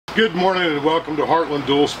Good morning and welcome to Heartland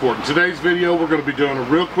Dual Sport. In today's video we're going to be doing a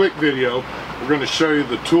real quick video. We're going to show you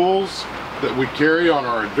the tools that we carry on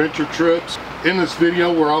our adventure trips. In this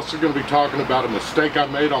video we're also going to be talking about a mistake I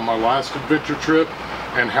made on my last adventure trip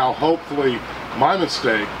and how hopefully my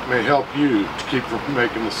mistake may help you to keep from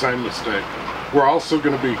making the same mistake. We're also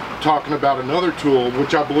going to be talking about another tool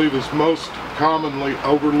which I believe is most commonly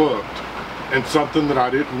overlooked and something that I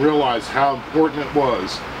didn't realize how important it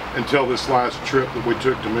was until this last trip that we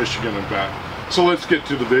took to Michigan and back. So let's get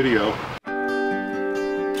to the video.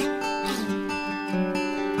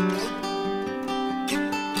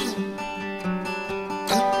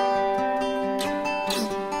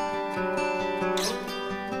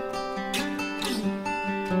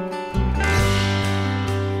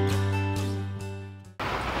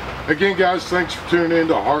 Again guys, thanks for tuning in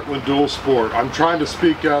to Heartland Dual Sport. I'm trying to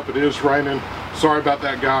speak up, it is raining. Sorry about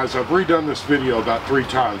that guys, I've redone this video about 3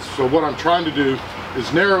 times. So what I'm trying to do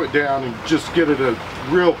is narrow it down and just get it a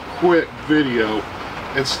real quick video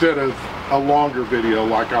instead of a longer video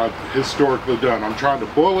like I've historically done. I'm trying to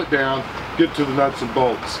boil it down, get to the nuts and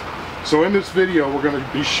bolts. So in this video we're going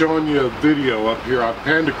to be showing you a video up here. I've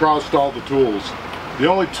panned across all the tools. The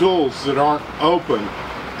only tools that aren't open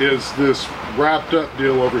is this wrapped up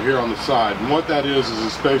deal over here on the side, and what that is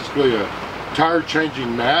it's basically a tire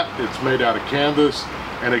changing mat. It's made out of canvas,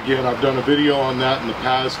 and again I've done a video on that in the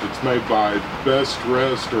past. It's made by Best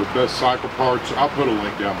Rest or Best Cycle Parts. I'll put a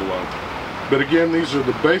link down below. But again, these are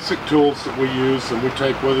the basic tools that we use and we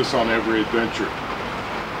take with us on every adventure.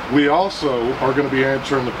 We also are going to be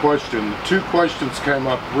answering the question. 2 questions came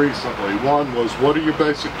up recently. One was, what are your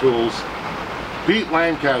basic tools? Pete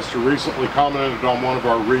Lancaster recently commented on one of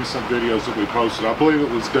our recent videos that we posted. I believe it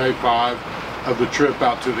was day 5 of the trip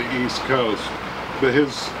out to the East Coast. But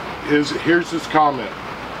here's his comment.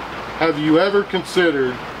 Have you ever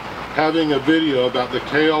considered having a video about the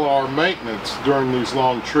KLR maintenance during these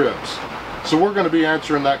long trips? So we're going to be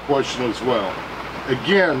answering that question as well.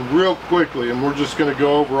 Again, real quickly, and we're just going to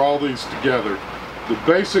go over all these together. The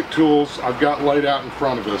basic tools I've got laid out in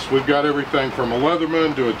front of us. We've got everything from a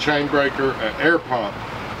Leatherman to a chain breaker, an air pump.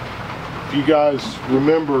 If you guys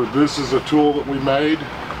remember, this is a tool that we made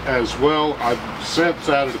as well. I've since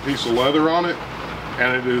added a piece of leather on it,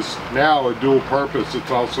 and it is now a dual purpose.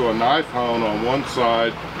 It's also a knife hone on one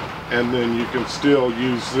side, and then you can still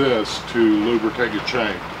use this to lubricate your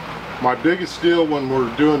chain. My biggest deal when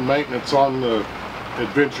we're doing maintenance on the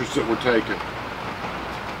adventures that we're taking,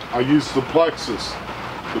 I use the plexus.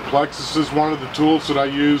 The plexus is one of the tools that I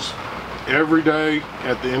use every day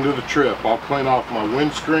at the end of the trip. I'll clean off my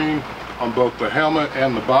windscreen on both the helmet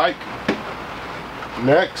and the bike.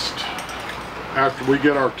 Next, after we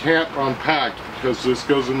get our camp unpacked, because this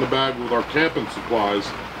goes in the bag with our camping supplies,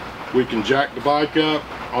 we can jack the bike up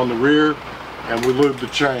on the rear and we lube the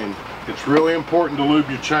chain. It's really important to lube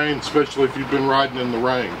your chain, especially if you've been riding in the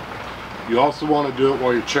rain. You also want to do it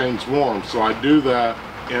while your chain's warm, so I do that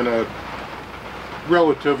in a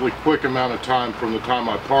relatively quick amount of time from the time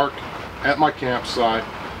I park at my campsite.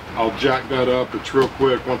 I'll jack that up. It's real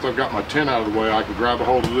quick. Once I've got my tent out of the way, I can grab a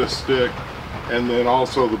hold of this stick, and then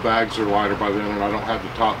also the bags are lighter by then and I don't have the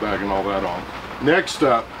top bag and all that on. Next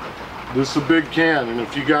up, this is a big can, and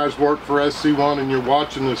if you guys work for SC1 and you're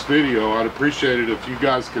watching this video, I'd appreciate it if you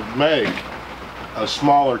guys could make a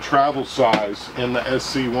smaller travel size in the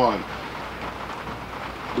SC1.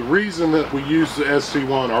 The reason that we use the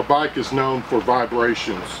SC1, our bike is known for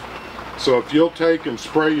vibrations. So if you'll take and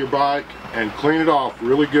spray your bike and clean it off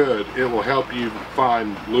really good, it will help you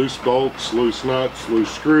find loose bolts, loose nuts, loose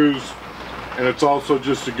screws, and it's also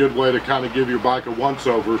just a good way to kind of give your bike a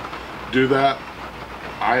once-over. Do that.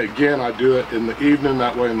 I do it in the evening,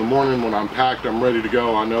 that way in the morning when I'm packed, I'm ready to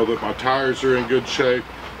go. I know that my tires are in good shape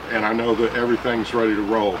and I know that everything's ready to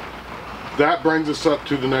roll. That brings us up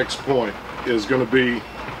to the next point, is going to be,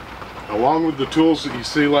 along with the tools that you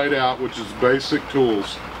see laid out, which is basic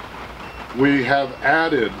tools, we have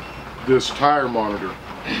added this tire monitor.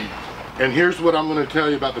 And here's what I'm going to tell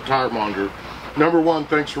you about the tire monitor. Number one,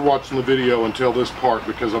 thanks for watching the video until this part,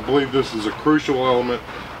 because I believe this is a crucial element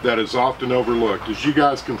that is often overlooked. As you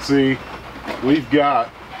guys can see, we've got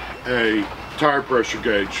a tire pressure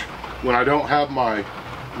gauge. When I'm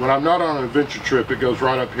not on an adventure trip, it goes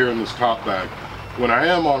right up here in this top bag. When I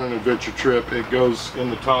am on an adventure trip, it goes in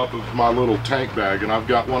the top of my little tank bag, and I've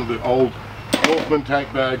got one of the old Wolfman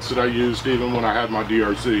tank bags that I used even when I had my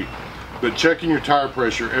DRZ. But checking your tire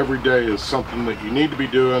pressure every day is something that you need to be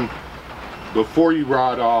doing before you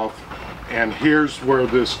ride off, and here's where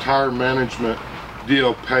this tire management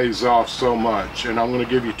deal pays off so much, and I'm going to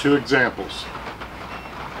give you 2 examples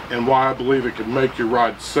and why I believe it can make your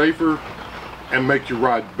ride safer and make your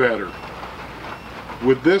ride better.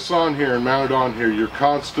 With this on here and mounted on here, you're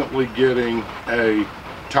constantly getting a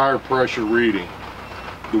tire pressure reading.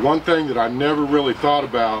 The one thing that I never really thought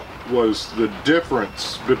about was the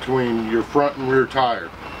difference between your front and rear tire.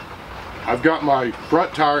 I've got my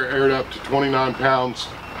front tire aired up to 29 pounds,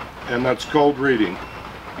 and that's cold reading.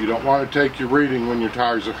 You don't want to take your reading when your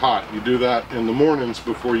tires are hot. You do that in the mornings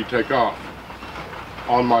before you take off.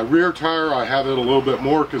 On my rear tire, I have it a little bit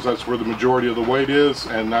more because that's where the majority of the weight is,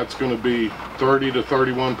 and that's going to be 30 to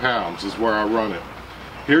 31 pounds is where I run it.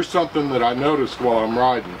 Here's something that I noticed while I'm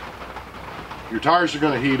riding. Your tires are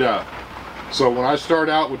going to heat up. So when I start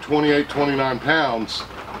out with 28, 29 pounds,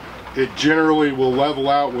 it generally will level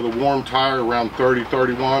out with a warm tire around 30,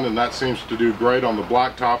 31, and that seems to do great on the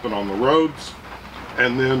blacktop and on the roads.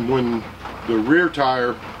 And then when the rear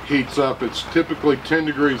tire heats up, it's typically 10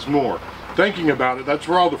 degrees more. Thinking about it, that's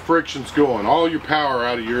where all the friction's going. All your power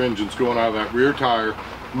out of your engine's going out of that rear tire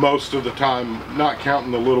most of the time, not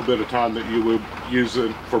counting the little bit of time that you would use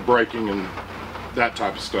it for braking and that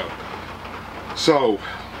type of stuff. So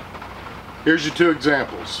here's your two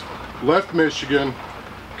examples. Left Michigan,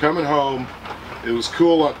 coming home, it was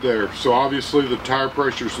cool up there, so obviously the tire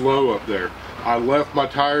pressure's low up there. I left my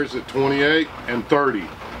tires at 28 and 30.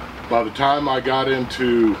 By the time I got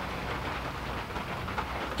into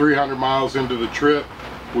 300 miles into the trip,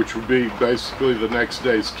 which would be basically the next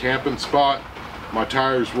day's camping spot, my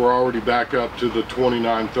tires were already back up to the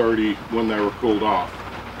 29, 30 when they were cooled off.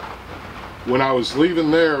 When I was leaving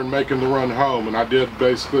there and making the run home, and I did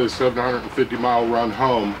basically a 750 mile run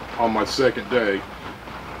home on my second day,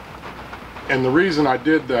 and the reason I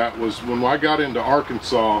did that was when I got into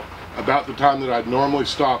Arkansas, about the time that I'd normally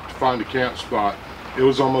stop to find a camp spot, it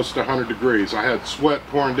was almost 100 degrees. I had sweat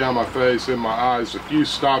pouring down my face, in my eyes. If you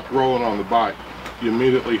stopped rolling on the bike, you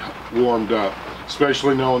immediately warmed up,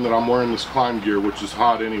 especially knowing that I'm wearing this climb gear, which is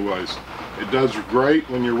hot anyways. It does great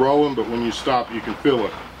when you're rolling, but when you stop, you can feel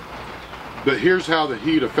it. But here's how the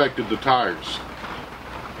heat affected the tires.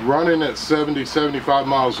 Running at 70, 75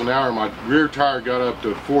 miles an hour, my rear tire got up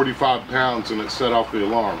to 45 pounds and it set off the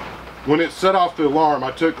alarm. When it set off the alarm, I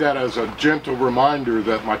took that as a gentle reminder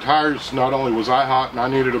that my tires, not only was I hot and I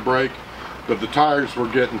needed a break, but the tires were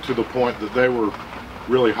getting to the point that they were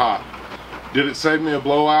really hot. Did it save me a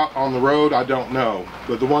blowout on the road? I don't know.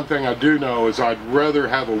 But the one thing I do know is I'd rather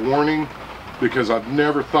have a warning, because I've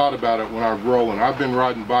never thought about it when I'm rolling. I've been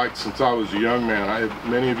riding bikes since I was a young man.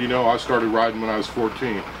 Many of you know I started riding when I was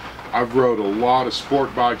 14. I've rode a lot of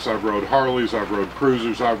sport bikes. I've rode Harleys, I've rode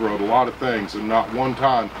cruisers, I've rode a lot of things, and not one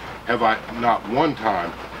time have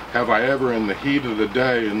I ever in the heat of the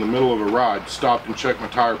day in the middle of a ride stopped and checked my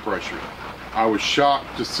tire pressure. I was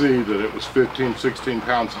shocked to see that it was 15, 16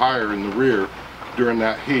 pounds higher in the rear during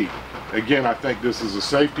that heat. Again, I think this is a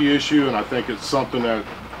safety issue, and I think it's something that,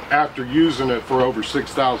 after using it for over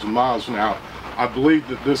 6,000 miles now, I believe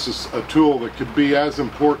that this is a tool that could be as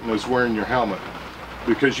important as wearing your helmet,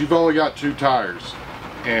 because you've only got two tires,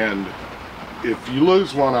 and if you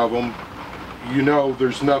lose one of them, you know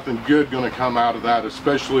there's nothing good going to come out of that,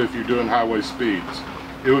 especially if you're doing highway speeds.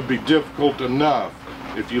 It would be difficult enough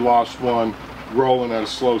if you lost one rolling at a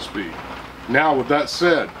slow speed. Now, with that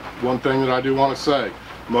said, one thing that I do want to say,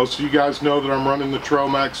 most of you guys know that I'm running the Trail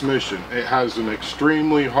Max Mission. It has an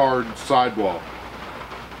extremely hard sidewall.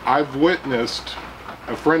 I've witnessed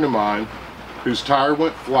a friend of mine whose tire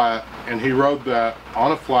went flat, and he rode that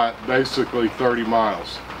on a flat basically 30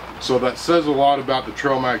 miles. So that says a lot about the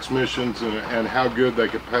Trail Max missions and how good they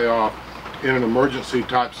could pay off in an emergency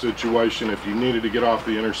type situation. If you needed to get off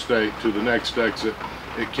the interstate to the next exit,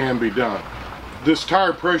 it can be done. This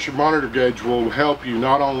tire pressure monitor gauge will help you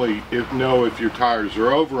not only know if your tires are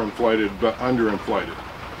overinflated, but underinflated.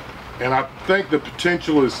 And I think the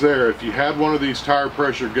potential is there. If you had one of these tire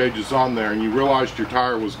pressure gauges on there and you realized your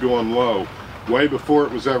tire was going low way before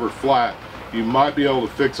it was ever flat, you might be able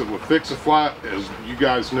to fix it with Fix-A-Flat. As you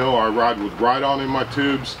guys know, I ride with Ride-On in my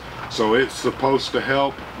tubes, so it's supposed to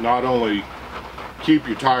help not only keep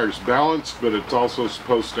your tires balanced, but it's also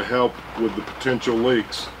supposed to help with the potential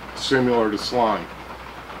leaks similar to slime.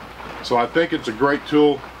 So I think it's a great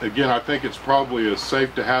tool. Again, I think it's probably as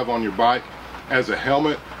safe to have on your bike as a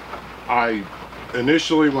helmet.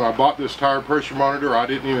 Initially, when I bought this tire pressure monitor, I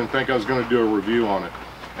didn't even think I was going to do a review on it.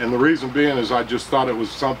 And the reason being is I just thought it was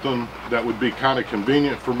something that would be kind of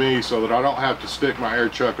convenient for me, so that I don't have to stick my air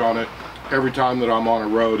chuck on it every time that I'm on a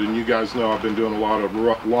road. And you guys know I've been doing a lot of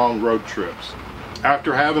long road trips.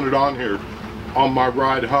 After having it on here on my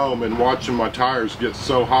ride home and watching my tires get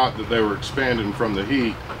so hot that they were expanding from the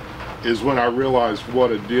heat, is when I realized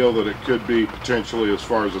what a deal that it could be potentially as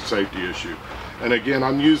far as a safety issue. And again,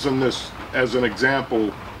 I'm using this as an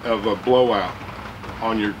example of a blowout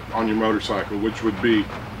on your motorcycle, which would be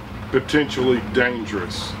potentially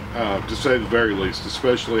dangerous, to say the very least,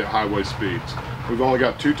 especially at highway speeds. We've only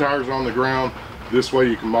got 2 tires on the ground. This way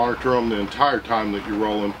you can monitor them the entire time that you're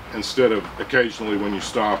rolling, instead of occasionally when you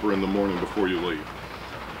stop or in the morning before you leave.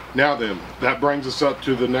 Now then, that brings us up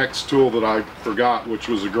to the next tool that I forgot, which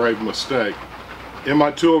was a grave mistake. In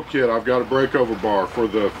my toolkit, I've got a breakover bar. For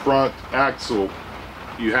the front axle,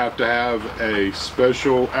 you have to have a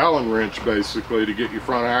special Allen wrench basically to get your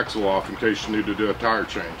front axle off in case you need to do a tire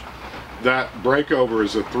change. That breakover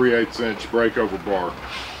is a 3/8 inch breakover bar.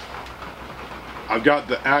 I've got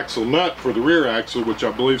the axle nut for the rear axle, which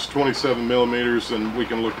I believe is 27 millimeters, and we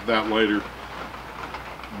can look at that later.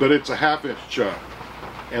 But it's a 1/2 inch chuck.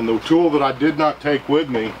 And the tool that I did not take with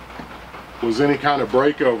me was any kind of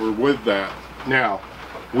breakover with that. Now,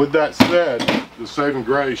 with that said, the saving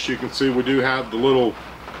grace, you can see we do have the little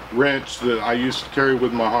wrench that I used to carry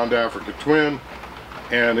with my Honda Africa Twin,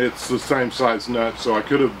 and it's the same size nut, so I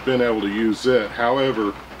could have been able to use it.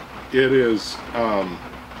 However, it is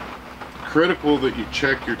critical that you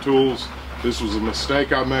check your tools. This was a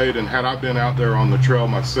mistake I made, and had I been out there on the trail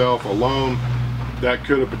myself alone, that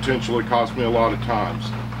could have potentially cost me a lot of times.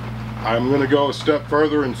 I'm going to go a step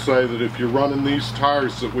further and say that if you're running these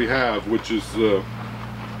tires that we have, which is the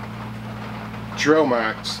Trail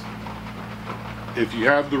Max, if you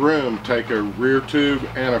have the room, take a rear tube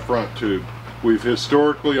and a front tube. We've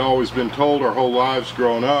historically always been told our whole lives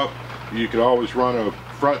growing up, you could always run a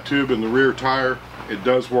front tube in the rear tire. It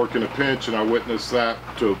does work in a pinch, and I witnessed that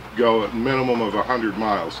to go at minimum of 100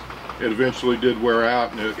 miles. It eventually did wear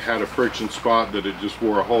out, and it had a friction spot that it just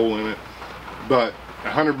wore a hole in it. But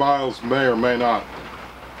 100 miles may or may not,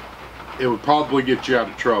 it would probably get you out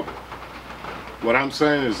of trouble. What I'm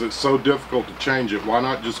saying is it's so difficult to change it. Why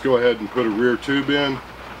not just go ahead and put a rear tube in?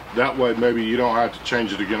 That way maybe you don't have to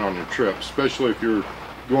change it again on your trip, especially if you're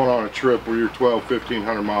going on a trip where you're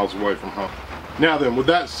 1,200–1,500 miles away from home. Now then, with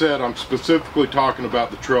that said, I'm specifically talking about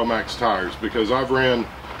the Trail Max tires, because I've ran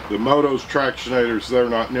the Moto's Tractionators. They're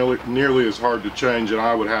not nearly as hard to change, and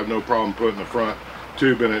I would have no problem putting a front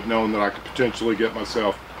tube in it, knowing that I could potentially get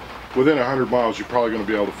myself within 100 miles. You're probably going to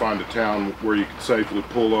be able to find a town where you can safely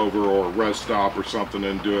pull over, or a rest stop or something,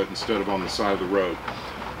 and do it instead of on the side of the road.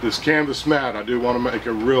 This canvas mat, I do want to make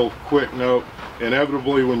a real quick note.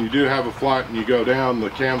 Inevitably, when you do have a flight and you go down, the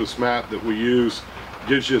canvas mat that we use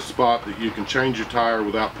gives you a spot that you can change your tire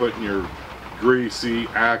without putting your greasy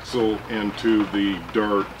axle into the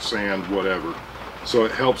dirt, sand, whatever. So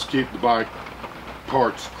it helps keep the bike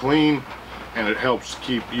parts clean, and it helps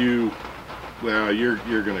keep you, well,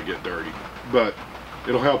 you're gonna get dirty, but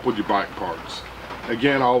it'll help with your bike parts.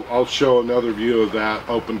 Again, I'll show another view of that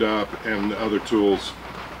opened up, and the other tools.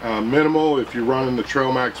 Minimal, if you're running the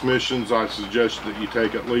Trail Max missions, I suggest that you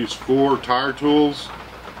take at least 4 tire tools.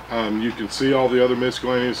 You can see all the other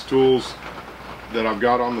miscellaneous tools that I've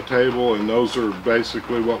got on the table, and those are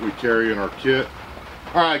basically what we carry in our kit.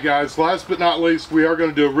 Alright guys, last but not least, we are going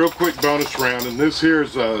to do a real quick bonus round, and this here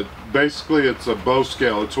is basically it's a bow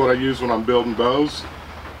scale. It's what I use when I'm building bows,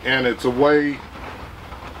 and it's a way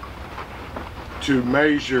to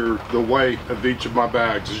measure the weight of each of my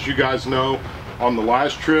bags. As you guys know, on the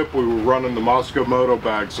last trip we were running the Moscow Moto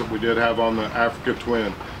bags that we did have on the Africa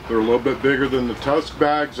Twin. They're a little bit bigger than the Tusk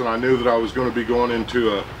bags, and I knew that I was going to be going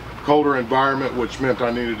into a colder environment, which meant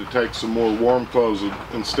I needed to take some more warm clothes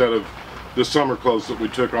instead of the summer clothes that we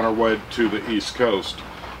took on our way to the East Coast.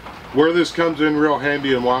 Where this comes in real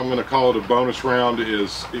handy, and why I'm going to call it a bonus round,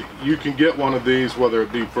 is you can get one of these, whether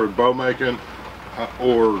it be for bow making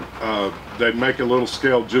or they'd make a little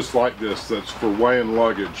scale just like this that's for weighing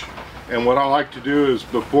luggage. And what I like to do is,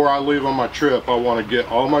 before I leave on my trip, I want to get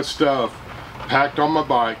all my stuff packed on my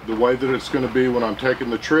bike the way that it's going to be when I'm taking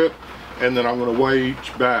the trip, and then I'm going to weigh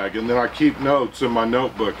each bag, and then I keep notes in my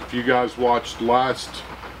notebook. If you guys watched last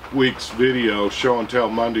week's video, Show and Tell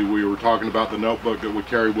Monday, we were talking about the notebook that we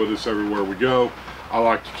carry with us everywhere we go. I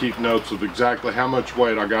like to keep notes of exactly how much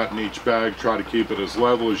weight I got in each bag, try to keep it as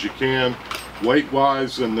level as you can weight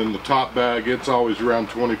wise. And then the top bag, it's always around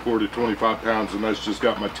 24 to 25 pounds, and that's just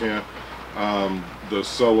got my tent, the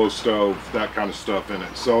solo stove, that kind of stuff in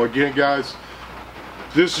it. So again guys,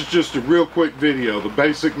 this is just a real quick video. The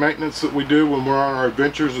basic maintenance that we do when we're on our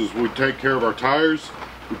adventures is we take care of our tires,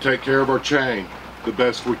 we take care of our chain the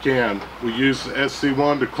best we can. We use the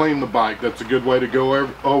SC1 to clean the bike. That's a good way to go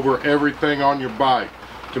over everything on your bike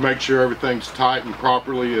to make sure everything's tight and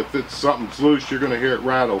properly. If something's loose, you're going to hear it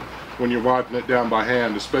rattle when you're wiping it down by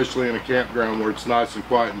hand, especially in a campground where it's nice and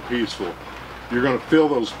quiet and peaceful. You're going to feel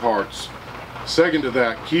those parts. Second to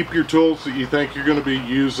that, keep your tools that you think you're going to be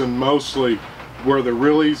using mostly where they're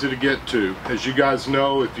real easy to get to. As you guys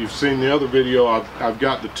know, if you've seen the other video, I've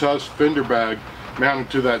got the Tusk fender bag mounted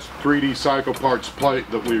to that 3D Cycle Parts plate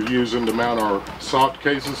that we're using to mount our soft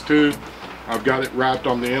cases to. I've got it wrapped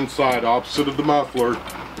on the inside opposite of the muffler,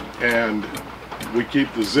 and we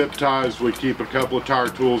keep the zip ties, we keep a couple of tire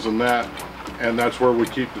tools in that, and that's where we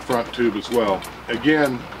keep the front tube as well.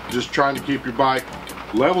 Again, just trying to keep your bike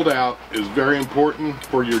leveled out is very important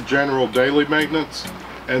for your general daily maintenance.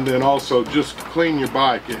 And then also just clean your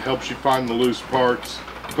bike. It helps you find the loose parts.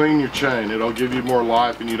 Clean your chain. It'll give you more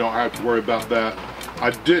life and you don't have to worry about that.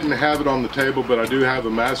 I didn't have it on the table, but I do have a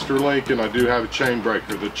master link and I do have a chain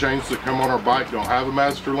breaker. The chains that come on our bike don't have a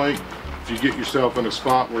master link. If you get yourself in a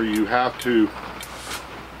spot where you have to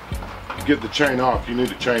get the chain off, you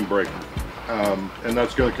need a chain breaker. And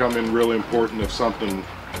that's going to come in really important if something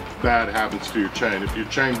bad happens to your chain. If your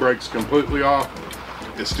chain breaks completely off,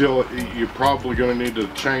 you're probably going to need a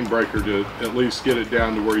chain breaker to at least get it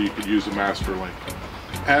down to where you could use a master link.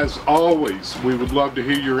 As always, we would love to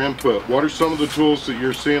hear your input. What are some of the tools that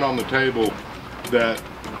you're seeing on the table that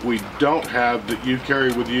we don't have that you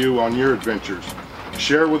carry with you on your adventures?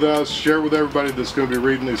 Share with us, share with everybody that's going to be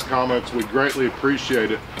reading these comments. We greatly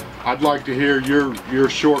appreciate it. I'd like to hear your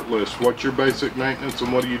short list. What's your basic maintenance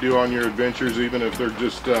and what do you do on your adventures, even if they're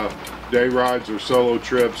just day rides or solo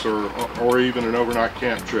trips or even an overnight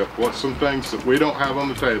camp trip? What's some things that we don't have on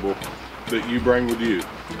the table that you bring with you?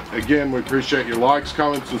 Again, we appreciate your likes,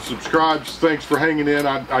 comments, and subscribes. Thanks for hanging in.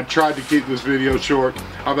 I tried to keep this video short.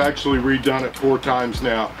 I've actually redone it 4 times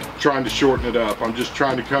now, trying to shorten it up. I'm just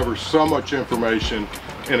trying to cover so much information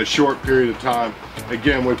in a short period of time.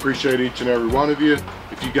 Again, we appreciate each and every one of you.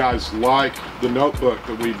 If you guys like the notebook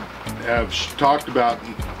that we have talked about,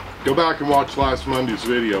 go back and watch last Monday's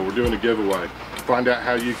video. We're doing a giveaway. Find out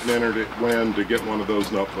how you can enter to win to get one of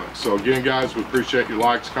those notebooks. So again, guys, we appreciate your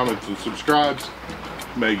likes, comments, and subscribes.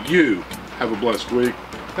 May you have a blessed week,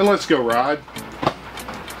 and let's go ride.